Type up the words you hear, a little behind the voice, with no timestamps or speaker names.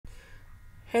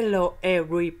Hello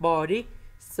everybody,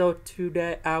 so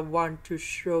today I want to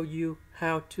show you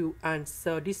how to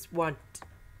answer this one.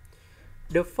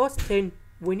 The first thing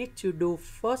we need to do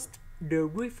first, the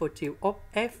derivative of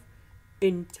f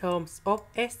in terms of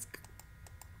s.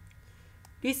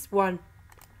 This one,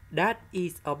 that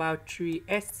is about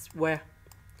 3s squared,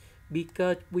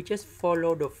 because we just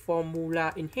follow the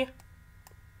formula in here.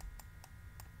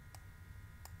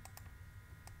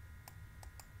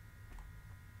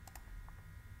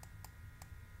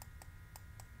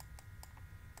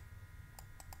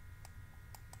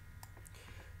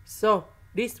 So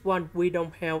this one we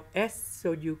don't have s,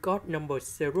 so you got number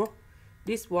 0.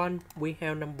 This one we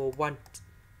have number 1.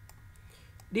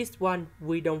 This one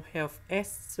we don't have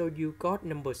s, so you got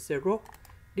number 0.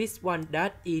 This one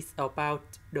that is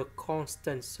about the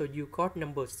constant, so you got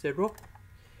number 0.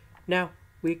 Now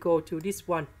we go to this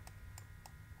one.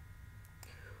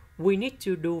 We need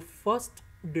to do first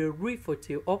the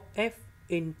derivative of f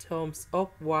in terms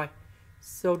of y.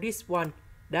 So this one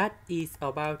that is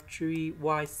about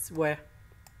 3y squared.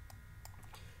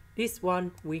 This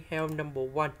one we have number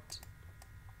 1.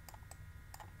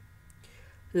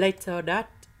 Later that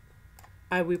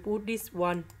I will put this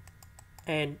one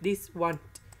and this one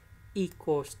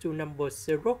equals to number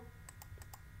 0.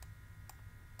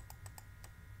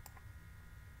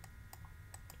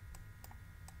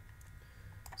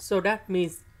 So that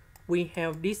means we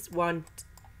have this one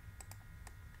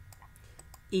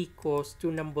equals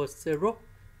to number 0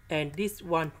 and this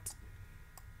one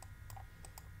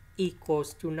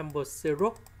equals to number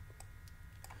 0.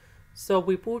 So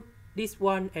we put this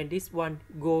one and this one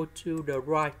go to the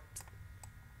right.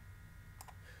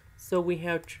 So we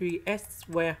have 3s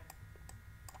squared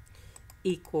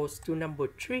equals to number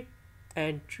 3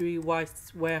 and 3y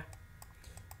squared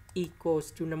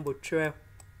equals to number 12.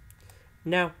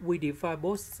 Now we divide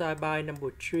both sides by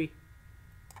number 3.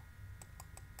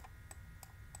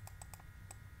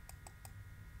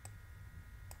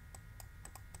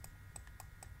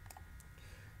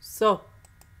 So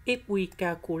if we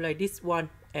calculate this one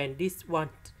and this one,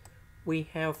 we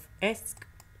have s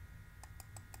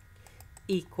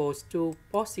equals to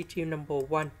positive number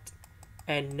 1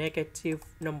 and negative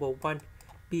number 1,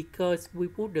 because we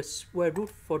put the square root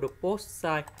for the both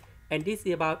sides, and this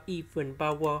is about even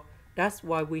power. That's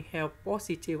why we have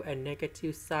positive and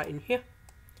negative side in here.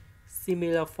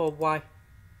 Similar for y.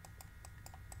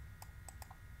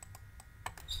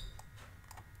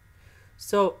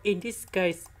 So in this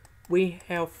case, we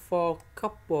have 4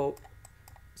 couple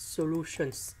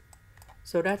solutions.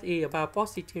 So that is about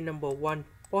positive number 1,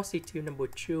 positive number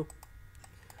 2,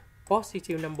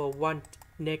 positive number 1,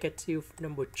 negative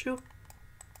number 2,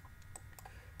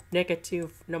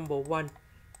 negative number 1,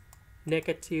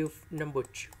 negative number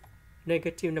 2,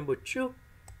 negative number 2,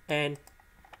 and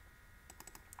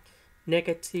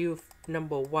negative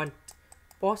number 1,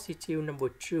 positive number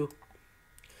 2.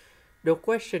 The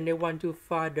question, they want to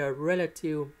find the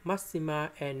relative maxima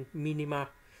and minima.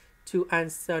 To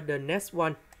answer the next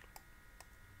one,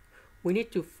 we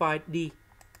need to find d,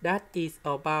 that is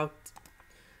about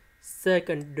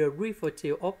second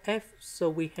derivative of f. So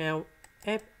we have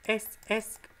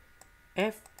fss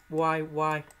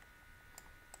fyy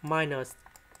minus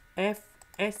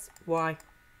fsy,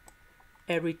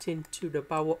 everything to the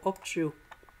power of 2.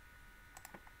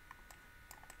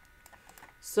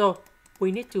 So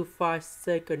we need to find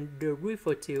second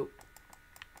derivative.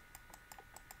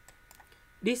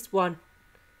 This one,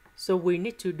 so we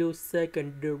need to do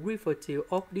second derivative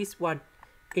of this one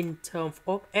in terms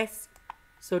of s.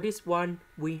 So this one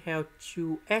we have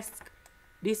 2s.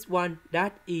 This one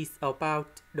that is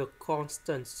about the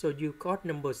constant, so you got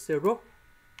number 0.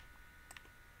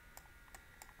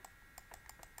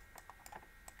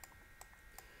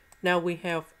 Now we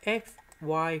have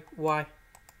fyy.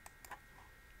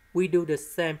 We do the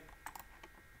same.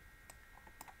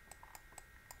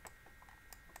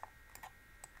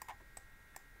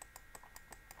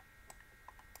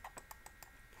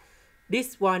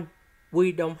 This one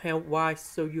we don't have y,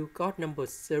 so you got number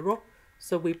 0.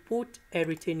 So we put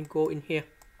everything go in here.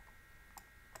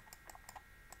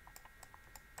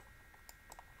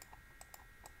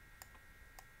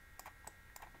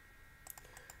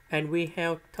 And we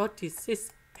have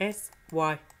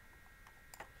 36sy.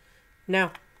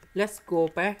 Now let's go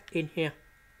back in here.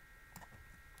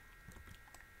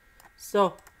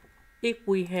 So if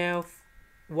we have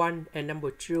 1 and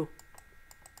number 2,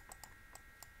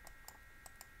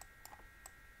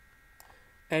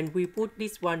 and we put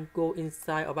this one go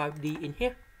inside about d in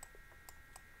here.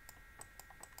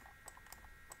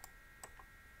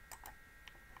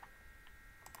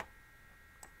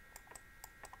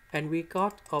 and we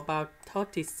got about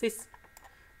 36.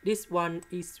 This one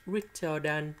is greater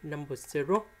than number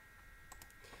 0.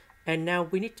 And now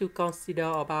we need to consider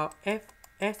about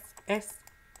FSS.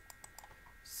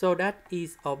 So that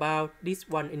is about this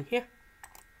one in here.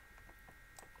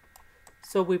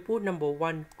 So we put number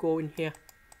 1 go in here.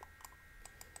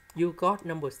 You got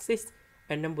number 6,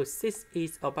 and number 6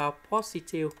 is about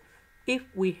positive. If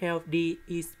we have D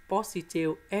is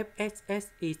positive,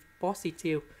 FSS is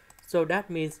positive. So that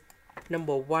means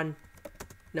number 1,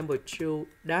 number 2,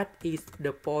 that is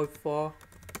the point for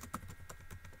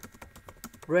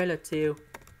relative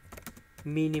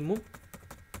minimum.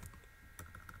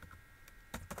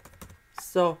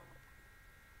 So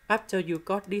after you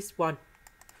got this one,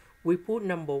 we put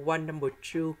number 1, number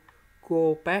 2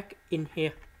 go back in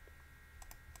here.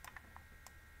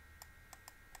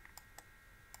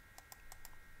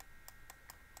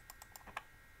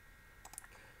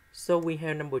 So we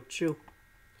have number 2.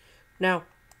 Now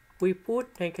we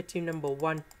put negative number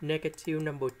 1, negative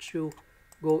number 2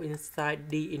 go inside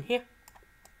D in here.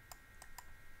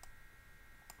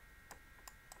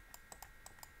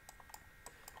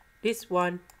 This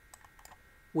one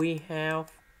we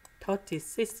have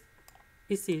 36.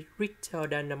 This is greater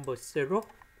than number 0.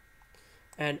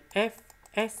 And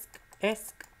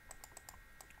FSS,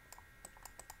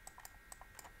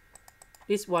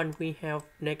 this one we have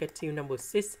negative number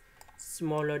 6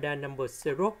 smaller than number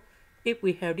 0. If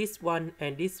we have this one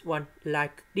and this one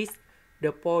like this,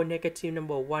 the point negative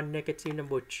number 1, negative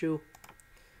number 2,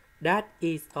 that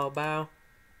is about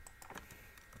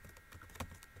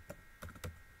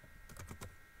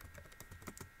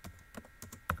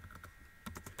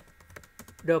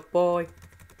the point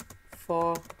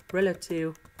for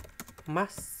relative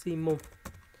maximum.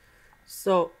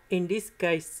 So in this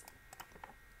case,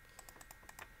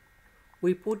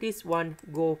 we put this one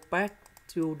go back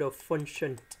to the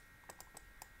function.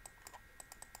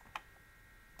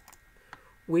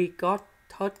 We got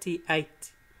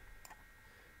 38.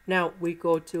 Now we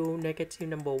go to negative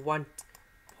number 1,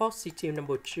 positive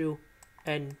number 2,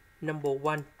 and number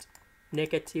 1,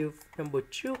 negative number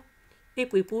 2.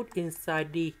 If we put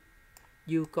inside D,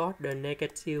 you got the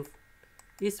negative.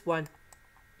 This one,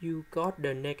 you got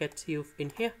the negative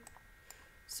in here.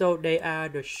 So they are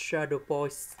the shadow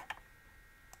points.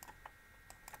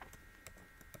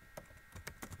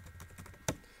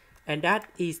 And that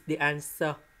is the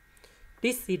answer.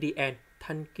 This is the end.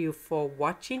 Thank you for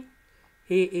watching.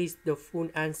 Here is the full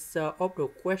answer of the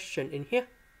question in here.